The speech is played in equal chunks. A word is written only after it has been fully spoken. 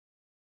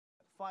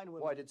fine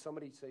with me. Why, did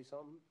somebody say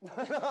something?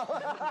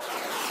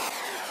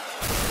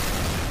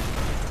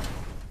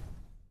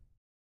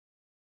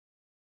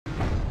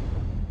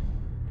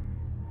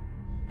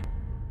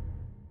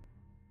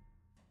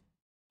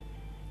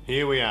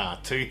 Here we are,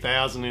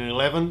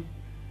 2011,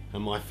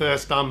 and my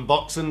first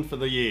unboxing for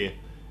the year.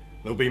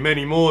 There'll be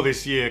many more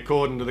this year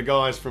according to the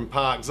guys from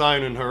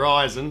Parkzone and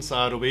Horizon,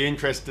 so it'll be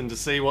interesting to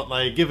see what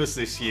they give us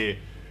this year.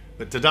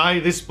 But today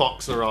this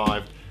box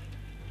arrived.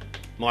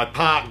 My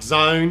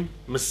Parkzone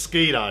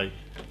Mosquito,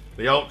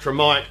 the Ultra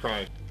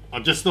Micro. I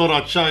just thought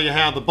I'd show you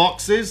how the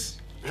box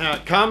is, how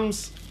it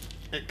comes.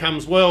 It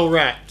comes well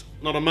wrapped,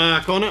 not a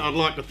mark on it. I'd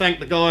like to thank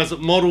the guys at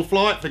Model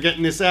Flight for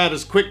getting this out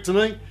as quick to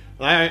me.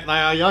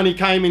 They only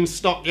came in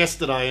stock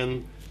yesterday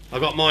and I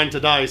got mine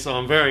today, so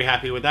I'm very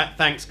happy with that.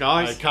 Thanks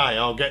guys. Okay,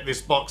 I'll get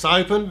this box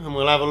open and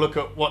we'll have a look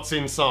at what's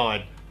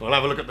inside. We'll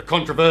have a look at the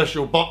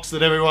controversial box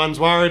that everyone's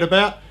worried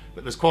about,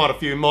 but there's quite a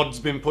few mods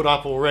been put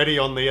up already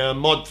on the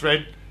mod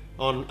thread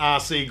on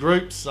RC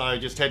Groups, so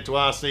just head to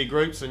RC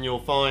Groups and you'll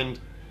find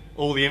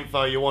all the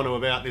info you want to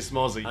about this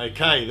Mozzie.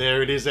 Okay,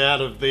 there it is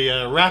out of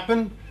the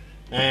wrapping,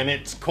 and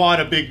it's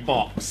quite a big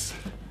box.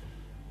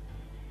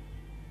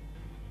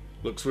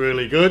 Looks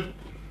really good.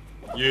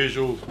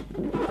 Usual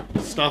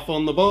stuff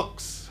on the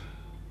box.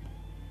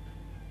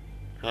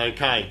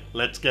 Okay,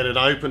 let's get it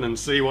open and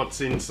see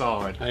what's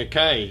inside.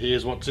 Okay,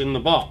 here's what's in the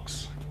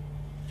box.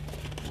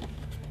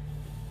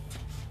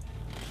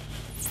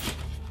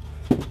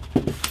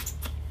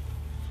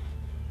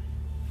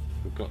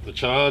 We've got the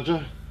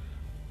charger.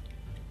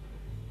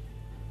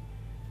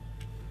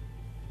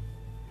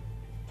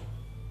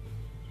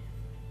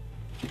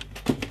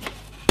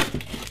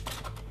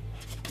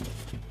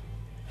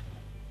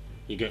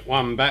 You get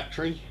one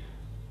battery.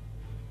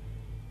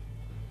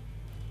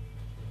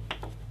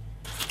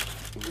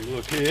 We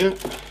look here.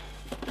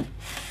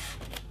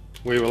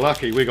 We were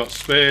lucky, we got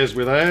spares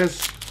with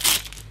ours.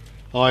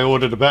 I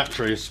ordered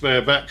a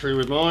spare battery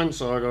with mine,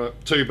 so I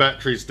got 2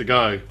 batteries to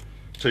go.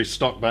 2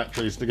 stock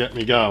batteries to get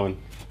me going.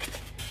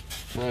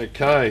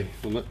 Okay,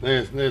 well,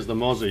 there's the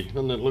Mozzie.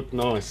 Doesn't it look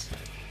nice?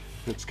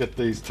 Let's get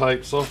these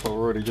tapes off. I've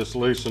already just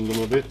loosened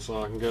them a bit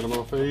so I can get them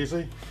off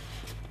easy.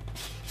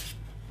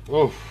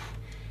 Oh.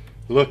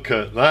 Look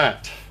at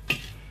that.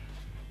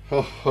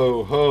 Ho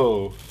ho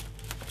ho.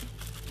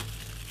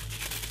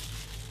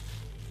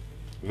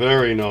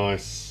 Very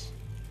nice.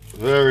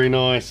 Very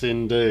nice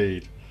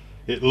indeed.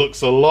 It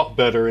looks a lot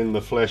better in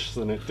the flesh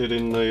than it did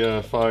in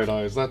the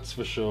photos, that's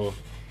for sure.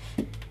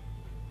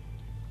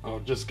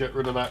 I'll just get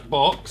rid of that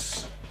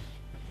box.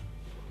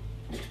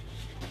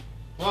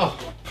 Oh,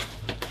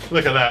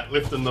 look at that,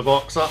 lifting the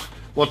box up.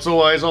 What's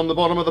always on the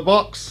bottom of the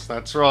box?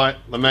 That's right,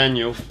 the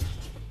manual.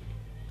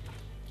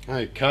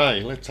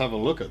 Okay, let's have a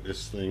look at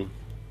this thing.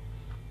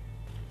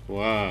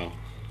 Wow,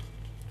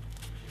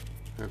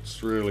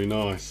 that's really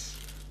nice.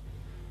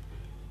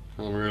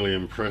 I'm really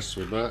impressed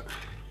with that.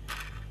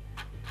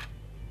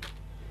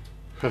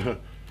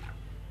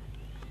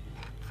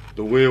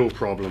 The wheel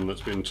problem that's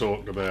been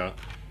talked about.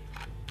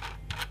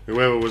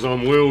 Whoever was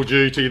on wheel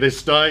duty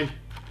this day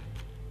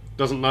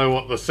doesn't know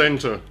what the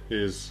centre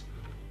is.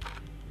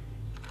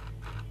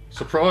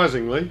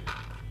 Surprisingly,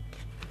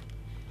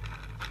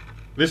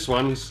 this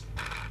one's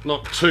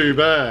not too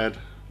bad.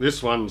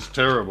 This one's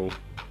terrible.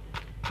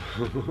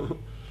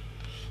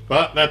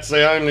 But that's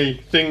the only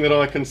thing that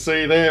I can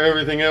see there.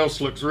 Everything else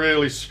looks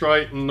really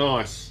straight and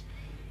nice.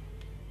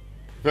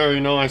 Very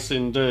nice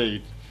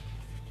indeed.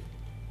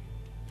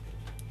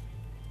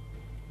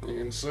 You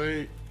can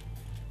see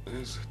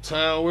there's a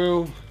tail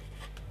wheel.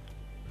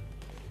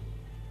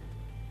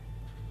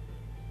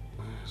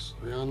 There's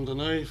the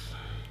underneath.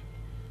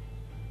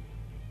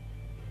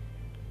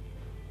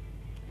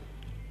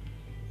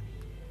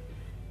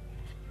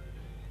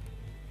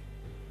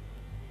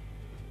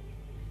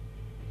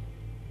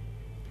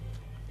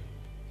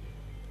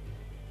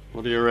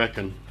 What do you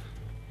reckon?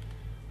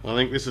 I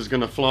think this is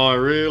going to fly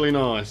really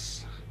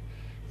nice.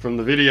 From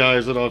the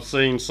videos that I've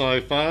seen so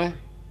far.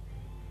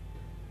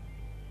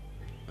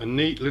 A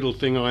neat little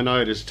thing I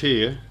noticed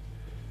here,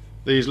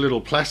 these little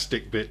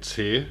plastic bits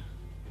here,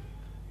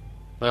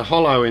 they're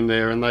hollow in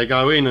there and they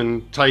go in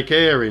and take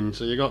air in,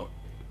 so you got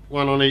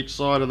one on each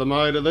side of the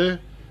motor there.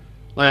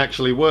 They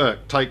actually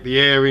work, take the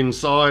air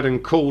inside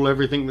and cool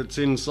everything that's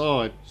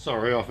inside.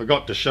 Sorry, I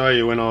forgot to show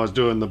you when I was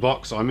doing the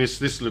box, I missed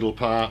this little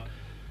part.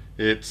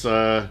 It's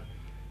your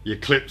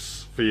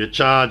clips for your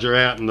charger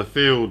out in the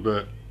field,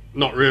 but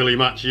not really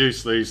much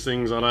use these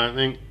things, I don't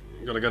think.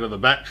 You've got to go to the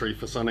battery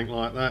for something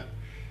like that.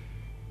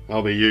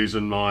 I'll be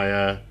using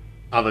my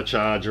other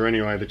charger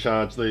anyway to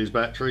charge these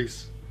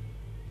batteries.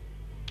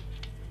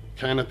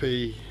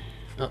 Canopy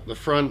up the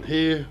front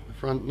here, the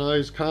front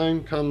nose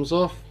cone comes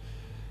off.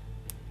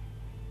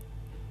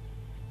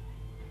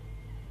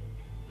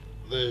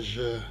 There's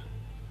your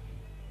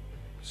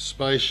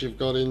space you've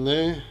got in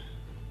there.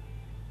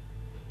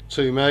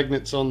 2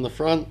 magnets on the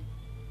front.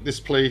 This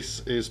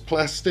piece is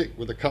plastic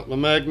with a couple of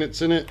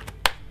magnets in it.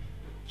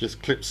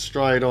 Just clips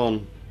straight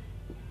on.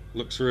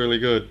 Looks really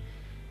good.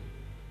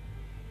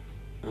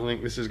 I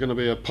think this is going to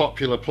be a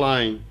popular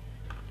plane.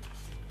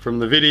 From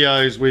the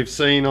videos we've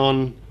seen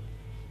on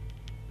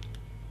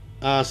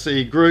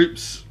RC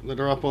groups that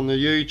are up on the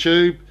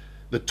YouTube,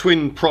 the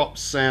twin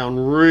props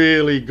sound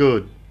really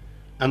good,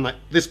 and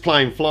this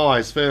plane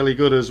flies fairly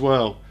good as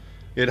well.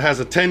 It has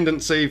a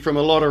tendency from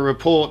a lot of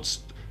reports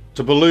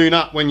to balloon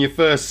up when you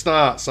first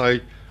start, so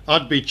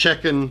I'd be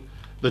checking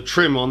the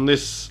trim on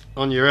this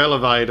on your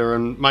elevator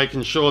and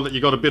making sure that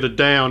you got a bit of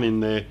down in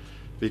there,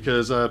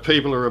 because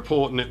people are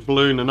reporting it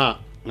ballooning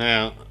up.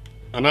 Now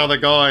another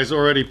guy's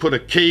already put a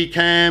key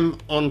cam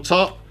on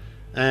top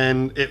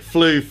and it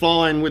flew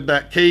flying with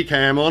that key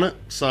cam on it,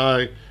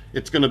 so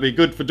it's going to be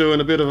good for doing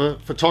a bit of a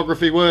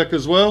photography work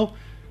as well.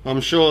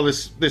 I'm sure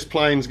this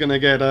plane's going to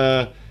get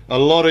a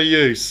lot of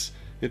use.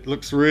 It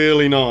looks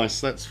really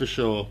nice, that's for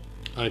sure.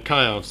 Okay,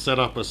 I've set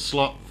up a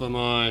slot for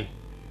my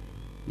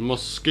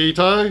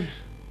Mosquito.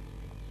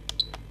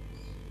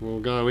 We'll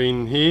go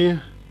in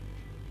here.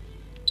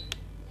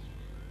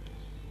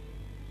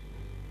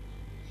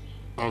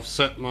 I've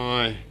set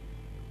my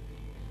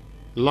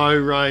low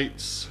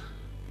rates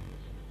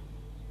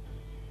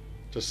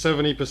to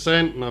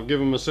 70% and I've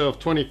given myself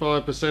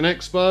 25%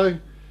 expo.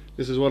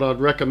 This is what I'd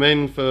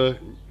recommend for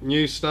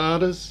new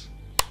starters.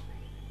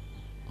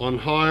 On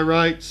high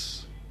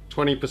rates,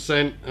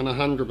 20% and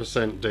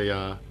 100%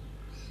 DR.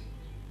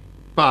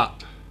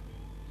 But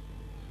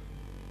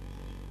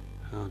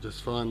I'll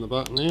just find the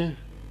button here.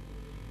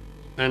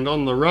 And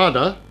on the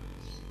rudder,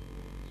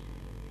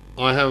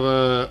 I have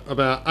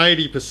about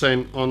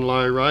 80% on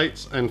low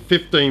rates and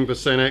 15%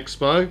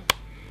 expo.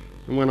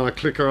 And when I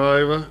click her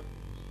over,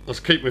 I'll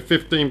keep my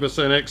 15%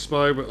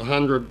 expo but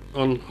 100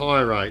 on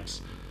high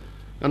rates.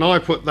 And I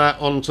put that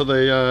onto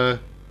the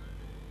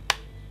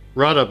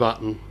rudder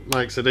button.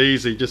 Makes it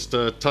easy just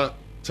to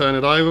turn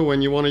it over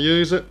when you want to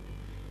use it.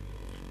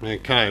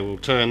 Okay, we'll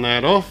turn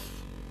that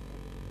off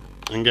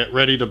and get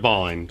ready to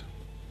bind.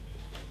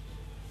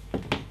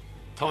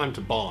 Time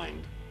to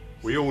bind.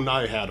 We all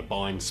know how to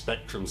bind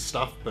Spectrum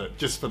stuff, but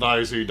just for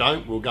those who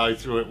don't, we'll go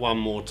through it one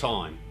more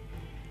time.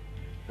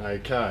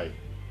 Okay.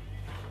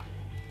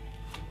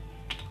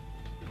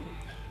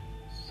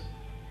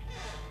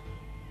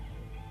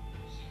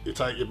 You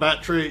take your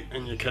battery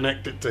and you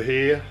connect it to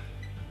here.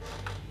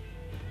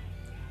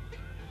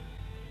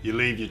 You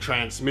leave your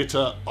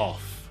transmitter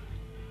off.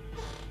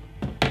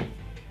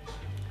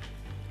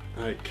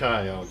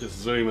 Okay, I'll just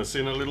zoom us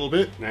in a little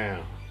bit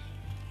now.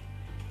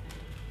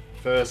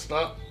 First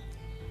up,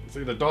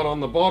 see the dot on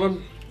the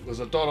bottom?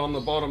 There's a dot on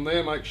the bottom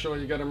there. Make sure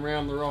you get them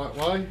round the right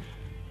way.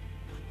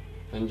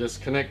 And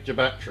just connect your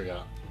battery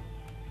up.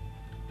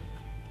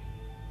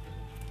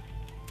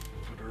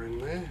 Put her in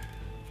there.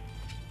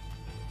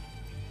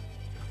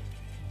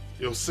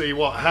 You'll see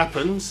what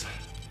happens.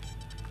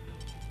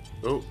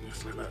 Oh,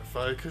 just let that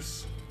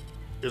focus.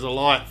 Is a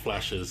light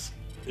flashes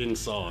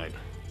inside.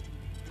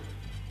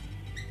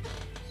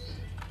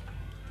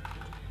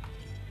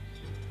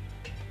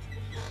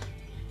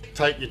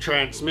 Take your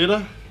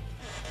transmitter,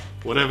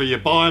 whatever your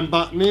bind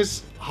button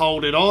is,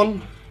 hold it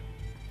on.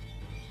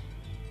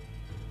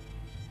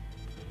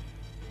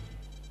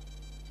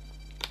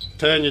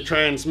 Turn your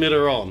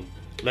transmitter on.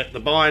 Let the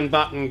bind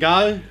button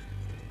go.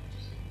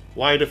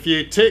 Wait a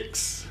few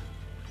ticks.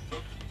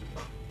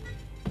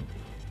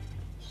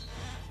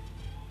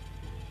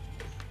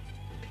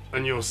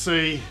 And you'll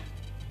see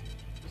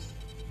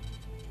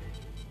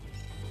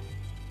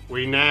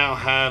we now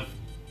have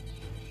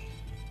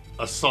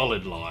a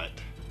solid light.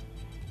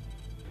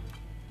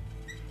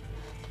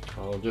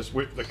 I'll just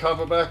whip the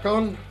cover back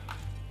on.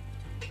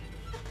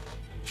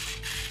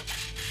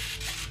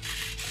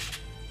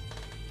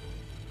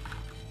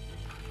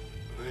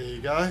 There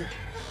you go.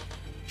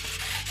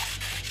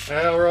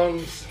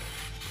 Ailerons,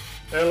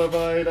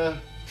 elevator,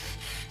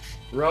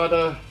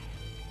 rudder.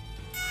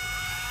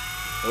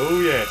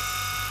 Oh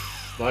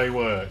yes, they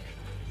work.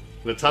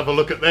 Let's have a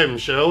look at them,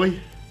 shall we?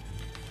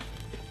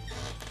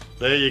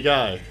 There you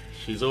go.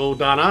 She's all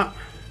done up.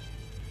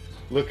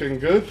 Looking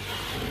good.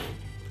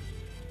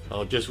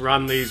 I'll just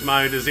run these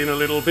motors in a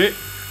little bit.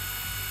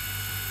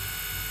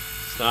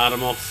 Start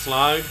them off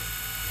slow.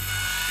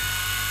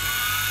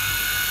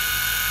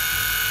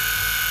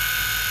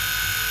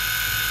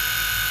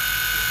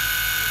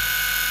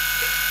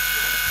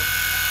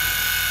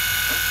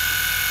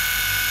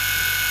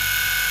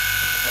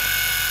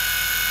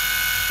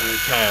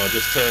 Okay, I'll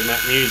just turn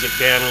that music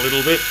down a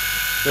little bit.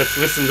 Let's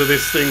listen to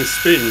this thing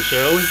spin,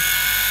 shall we?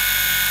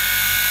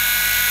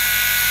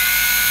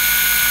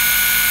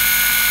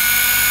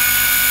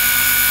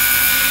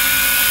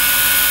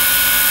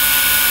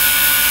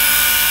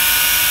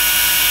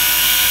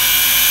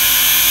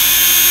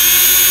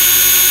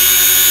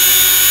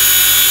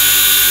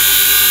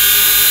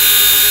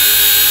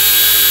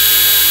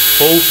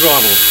 Full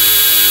throttle.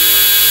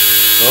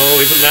 Oh,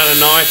 isn't that a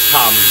nice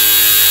hum?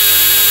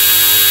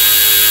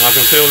 I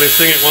can feel this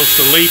thing, it wants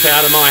to leap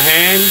out of my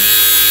hand.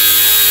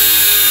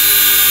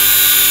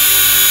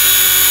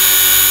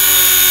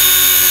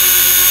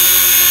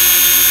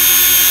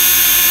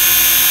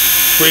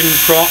 Twin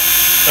props,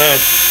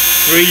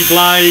 3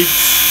 blades,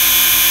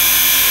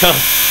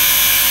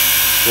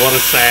 What a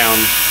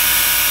sound.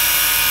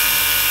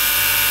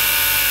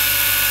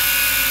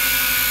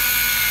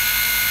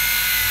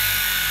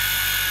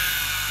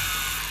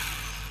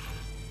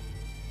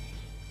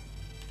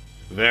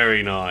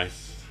 Very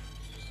nice.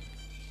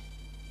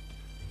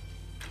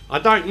 I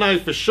don't know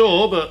for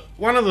sure, but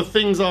one of the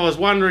things I was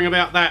wondering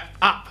about that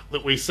up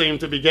that we seem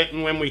to be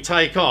getting when we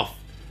take off.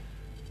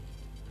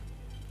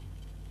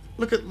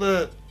 Look at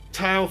the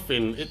tail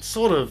fin, it's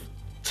sort of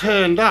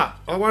turned up.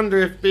 I wonder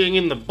if being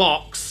in the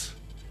box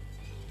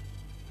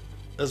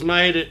has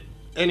made it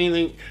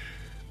anything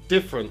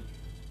different.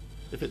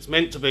 If it's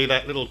meant to be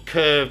that little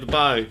curved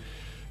bow.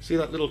 See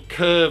that little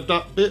curved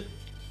up bit?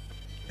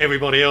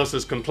 Everybody else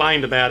has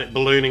complained about it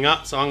ballooning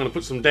up, so I'm going to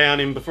put some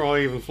down in before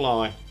I even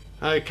fly.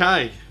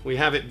 Okay, we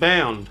have it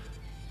bound.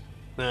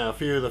 Now, a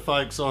few of the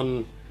folks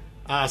on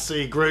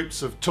RC groups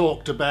have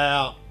talked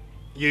about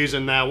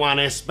using their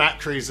 1S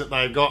batteries that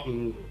they've got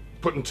and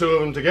putting two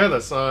of them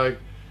together, so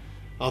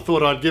I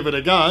thought I'd give it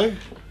a go.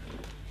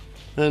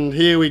 And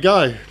here we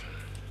go.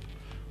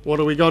 What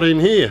do we got in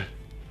here?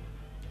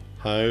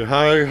 Ho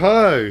ho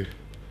ho!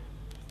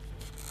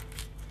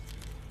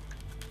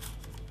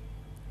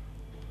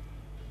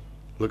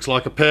 Looks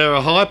like a pair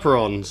of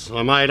Hyperons.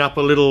 I made up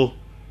a little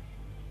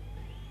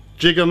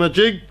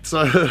jig-a-ma-jig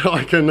so that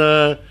I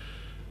can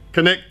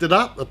connect it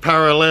up, a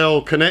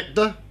parallel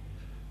connector.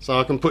 So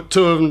I can put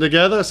two of them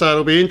together, so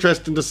it'll be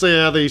interesting to see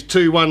how these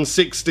two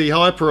 160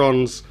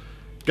 Hyperons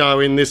go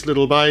in this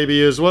little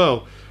baby as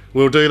well.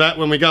 We'll do that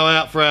when we go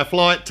out for our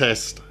flight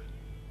test.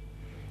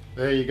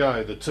 There you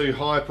go, the two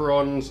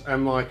Hyperons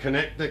and my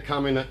connector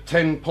come in at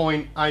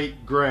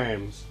 10.8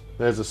 grams.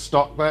 There's a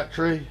stock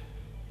battery.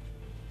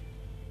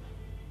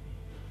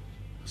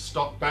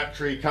 Stock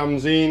battery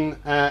comes in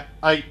at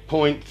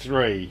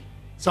 8.3.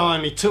 So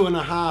only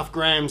 2.5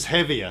 grams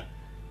heavier.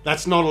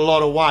 That's not a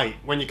lot of weight.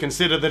 When you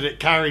consider that it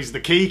carries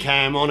the key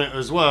cam on it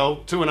as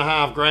well,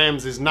 2.5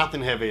 grams is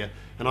nothing heavier.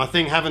 And I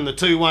think having the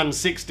two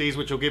 160s,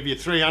 which will give you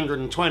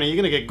 320, you're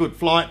going to get good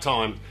flight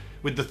time.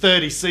 With the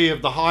 30C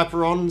of the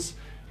Hyperons,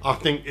 I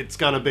think it's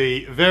going to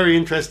be very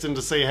interesting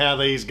to see how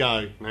these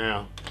go.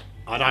 Now,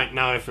 I don't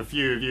know if a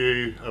few of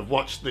you have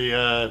watched the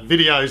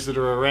videos that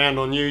are around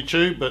on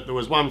YouTube, but there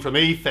was one from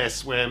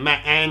EFES where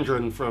Matt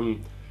Andron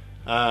from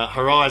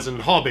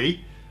Horizon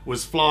Hobby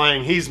was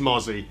flying his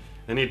Mozzie,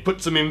 and he'd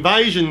put some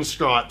invasion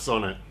stripes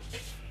on it.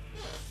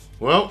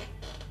 Well,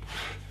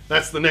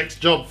 that's the next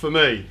job for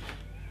me.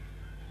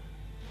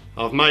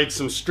 I've made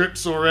some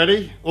strips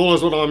already. All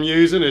is what I'm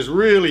using is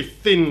really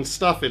thin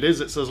stuff it is.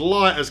 It's as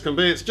light as can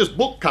be. It's just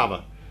book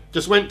cover.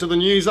 Just went to the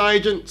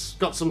newsagents,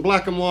 got some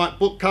black and white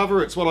book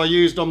cover. It's what I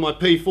used on my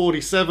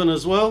P47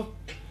 as well.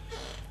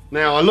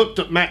 Now I looked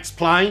at Matt's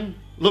plane,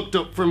 looked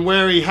up from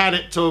where he had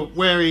it to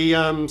where he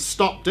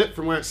stopped it,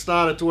 from where it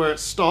started to where it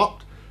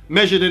stopped,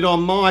 measured it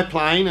on my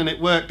plane, and it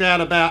worked out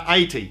about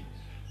 80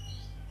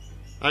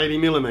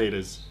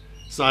 millimeters.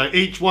 So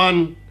each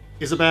one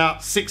is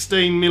about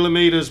 16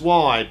 millimeters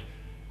wide.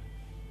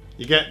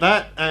 You get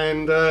that?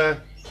 And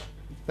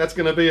that's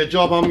going to be a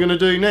job I'm going to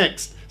do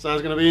next. So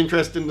it's going to be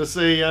interesting to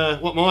see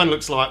what mine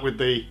looks like with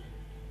the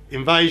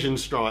invasion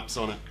stripes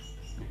on it.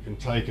 It can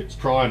take its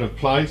pride of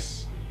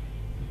place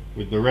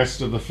with the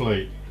rest of the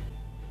fleet.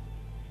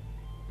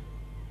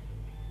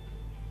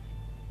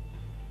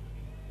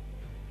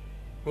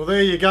 Well,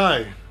 there you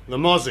go, the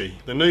Mozzie,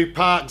 the new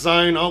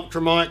Parkzone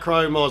Ultra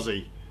Micro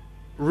Mozzie.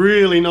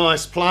 Really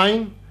nice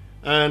plane,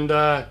 and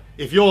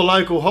if your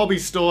local hobby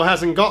store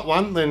hasn't got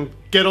one, then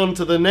get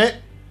onto the net,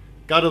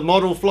 go to the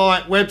Model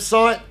Flight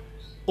website,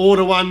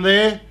 order one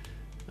there,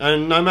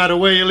 and no matter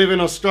where you live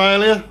in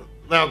Australia,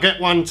 they'll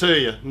get one to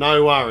you,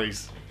 no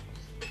worries.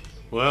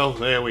 Well,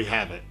 there we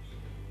have it.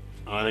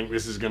 I think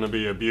this is going to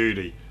be a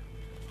beauty.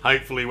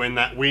 Hopefully when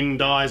that wind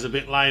dies a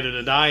bit later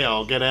today,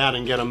 I'll get out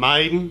and get a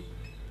maiden.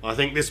 I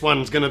think this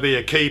one's going to be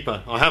a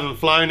keeper. I haven't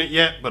flown it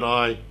yet, but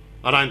I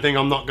don't think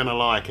I'm not going to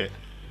like it.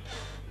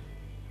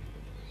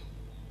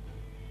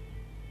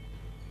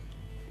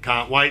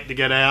 Can't wait to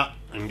get out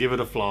and give it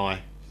a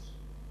fly.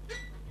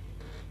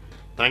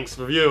 Thanks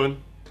for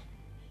viewing.